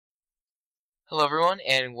Hello everyone,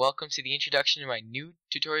 and welcome to the introduction to my new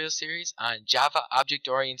tutorial series on Java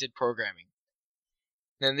Object-Oriented Programming.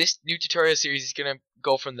 Now this new tutorial series is going to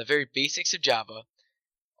go from the very basics of Java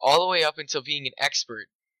all the way up until being an expert.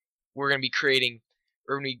 We're going to be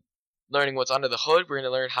learning what's under the hood, we're going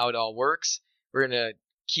to learn how it all works, we're going to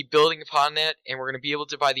keep building upon that, and we're going to be able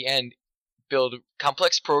to, by the end, build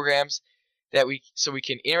complex programs so we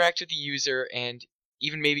can interact with the user and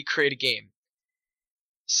even maybe create a game.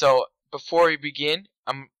 So before we begin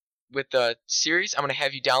with the series, I'm going to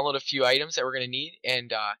have you download a few items that we're going to need,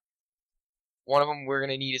 and one of them we're going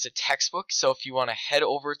to need is a textbook. So if you want to head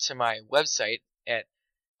over to my website at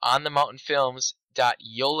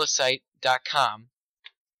OnTheMountainFilms.yolasite.com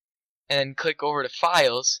and then click over to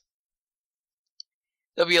Files,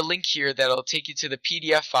 there'll be a link here that'll take you to the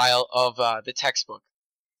PDF file of the textbook.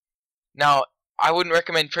 Now, I wouldn't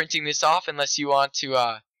recommend printing this off unless you want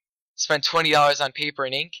to spend $20 on paper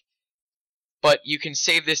and ink. But you can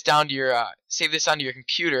save this down to your onto your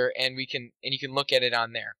computer, and you can look at it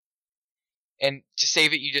on there. And to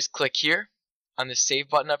save it, you just click here on the Save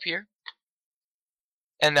button up here.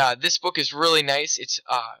 And this book is really nice. It's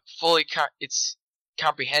it's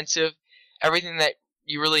comprehensive. Everything that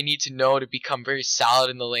you really need to know to become very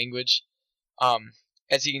solid in the language.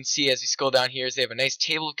 As you can see, as we scroll down here, they have a nice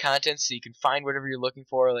table of contents, so you can find whatever you're looking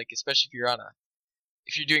for. Like especially if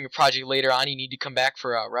you're doing a project later on, you need to come back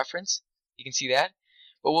for a reference. You can see that.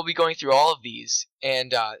 But we'll be going through all of these,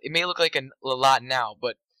 and it may look like a lot now,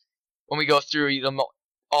 but when we go through,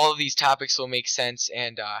 all of these topics will make sense,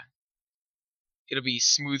 and it'll be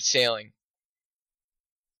smooth sailing.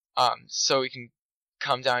 So we can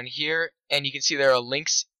come down here, and you can see there are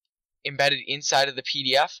links embedded inside of the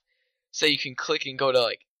PDF, so you can click and go to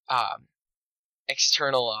like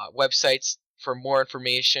external websites for more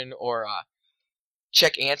information, or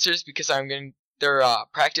check answers, because there are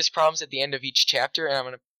practice problems at the end of each chapter, and I'm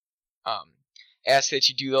going to ask that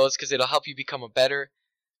you do those because it'll help you become a better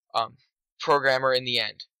programmer in the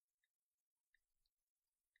end.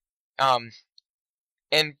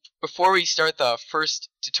 And before we start the first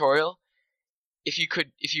tutorial, if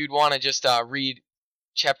you'd want to just read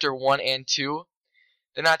chapter 1 and 2,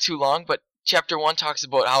 they're not too long, but chapter 1 talks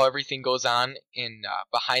about how everything goes on in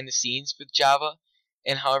behind the scenes with Java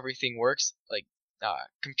and how everything works, like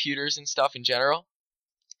computers and stuff in general.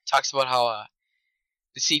 Talks about how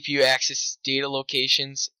the CPU accesses data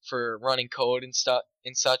locations for running code and stuff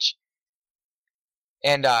and such.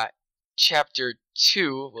 And chapter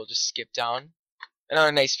 2, we'll just skip down.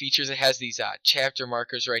 Another nice feature is it has these chapter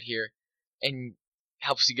markers right here, and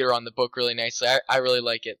helps you get around the book really nicely. I really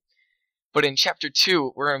like it. But in chapter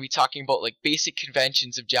 2, we're going to be talking about like basic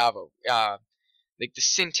conventions of Java, like the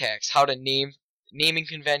syntax, how to naming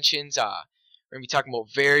conventions. We're going to be talking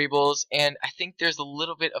about variables, and I think there's a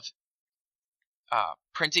little bit of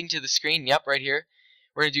printing to the screen. Yep, right here.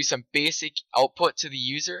 We're going to do some basic output to the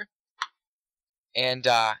user, and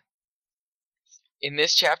in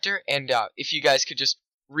this chapter. And if you guys could just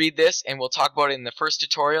read this, and we'll talk about it in the first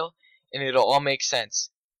tutorial, and it'll all make sense.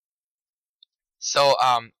 So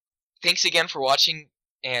thanks again for watching,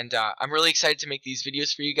 and I'm really excited to make these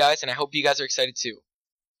videos for you guys, and I hope you guys are excited too.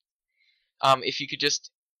 If you could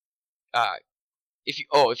just if you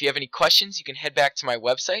have any questions, you can head back to my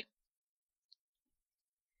website,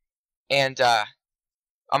 and I'm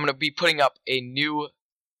going to be putting up a new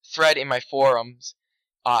thread in my forums,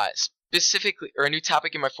 specifically, or a new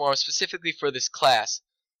topic in my forum specifically for this class,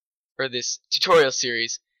 or this tutorial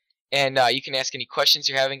series, and you can ask any questions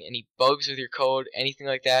you're having, any bugs with your code, anything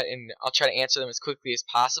like that, and I'll try to answer them as quickly as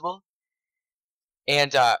possible.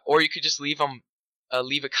 And or you could just leave a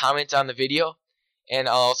comment on the video, and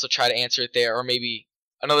I'll also try to answer it there, or maybe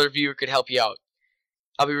another viewer could help you out.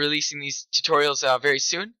 I'll be releasing these tutorials very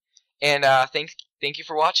soon, and thank you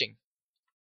for watching.